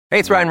Hey,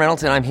 it's Ryan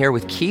Reynolds, and I'm here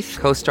with Keith,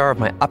 co-star of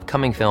my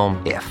upcoming film,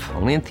 If,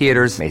 only in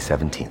theaters May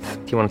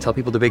 17th. Do you want to tell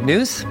people the big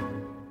news?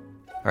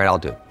 All right, I'll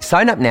do it.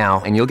 Sign up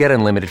now and you'll get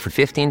unlimited for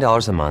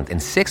 $15 a month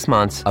and 6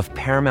 months of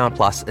Paramount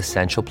Plus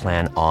Essential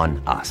Plan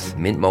on us.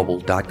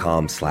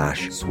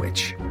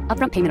 MintMobile.com/switch.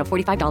 Upfront payment of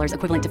 $45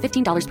 equivalent to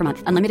 $15 per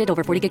month. Unlimited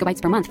over 40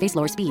 gigabytes per month. Face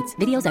lower speeds.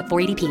 Videos at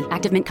 480p.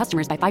 Active Mint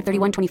customers by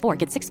 531.24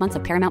 get 6 months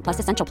of Paramount Plus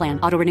Essential Plan.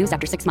 Auto renews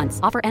after 6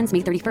 months. Offer ends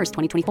May 31st,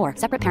 2024.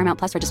 Separate Paramount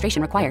Plus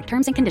registration required.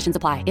 Terms and conditions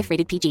apply if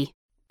rated PG.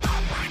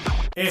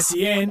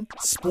 SEN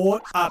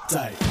Sport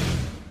Update.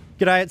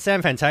 G'day, it's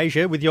Sam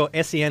Fantasia with your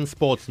SEN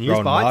Sports News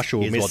Ron Bite.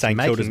 Marshall Here's missed what's St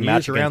making Kilda's news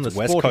match around against the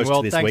West sporting Coast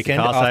world this thanks weekend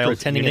to car after sales,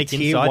 attending a unique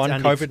Tier insights 1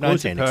 and COVID-19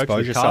 exclusive perks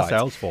exposure with car site.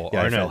 sales for The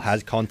AFL owners.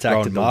 has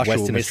contacted the Marshall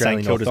Western missed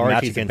Australian St Kilda's Kilda's match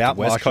match against against West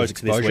West Coast Coast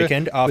this exposure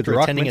weekend with after the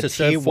attending a ruckman to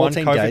Tier serve 1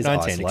 14 COVID-19 days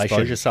exposure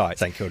isolation. site.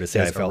 St Kilda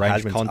says AFL arrangements has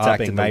are being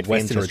contacted made the with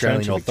Western Australian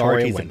Australian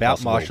authorities when about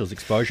possible. Marshall's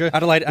exposure.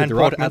 Adelaide and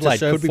Port Adelaide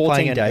could be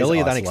playing an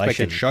earlier than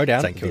expected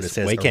showdown. St Kilda this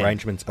says weekend.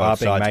 arrangements are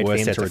being made for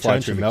him to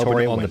return to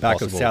Melbourne on the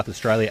back of South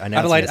Australia announcing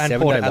Adelaide a and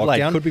 7-day Port Adelaide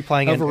lockdown. could be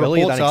playing an However,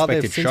 earlier than reports are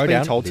expected they've since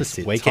showdown been told to this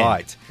sit weekend.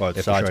 tight. Both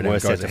If sides the were showdown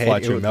set goes to ahead, fly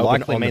it to would Melbourne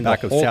likely on the mean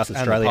back the of Hawks South and the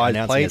Australia Pies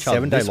announcing play a each other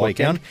 7-day this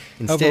weekend. lockdown.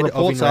 Instead of in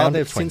Reports are round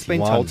they've of since been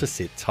 21. told to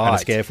sit tight. And a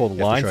scare for the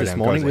Lions this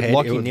morning with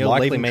Lockie Neal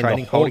leaving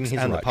training holding his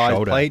and the right Pies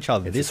shoulder. play each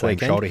other It's this the same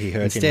weekend shoulder he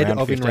hurt instead in round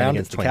of in 15 round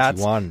against the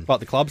Cats. 21. But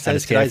the club And a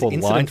says scare today's for the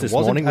incident Lions this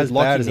wasn't morning as with bad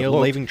Lockie as it Neal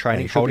looked, leaving training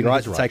and he should be holding right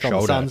his to right take on the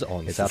shoulder. Suns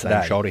on It's the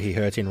Saturday. same shoulder he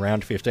hurt in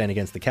round 15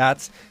 against the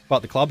Cats. But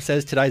the club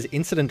says today's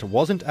incident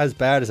wasn't as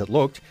bad as it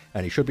looked,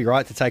 and he should be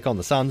right to take on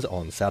the Suns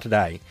on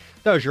Saturday.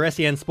 Those are your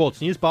SEN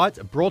Sports News Bites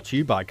brought to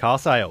you by Car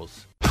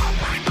Sales.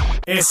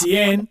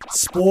 SEN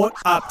Sport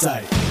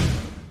Update.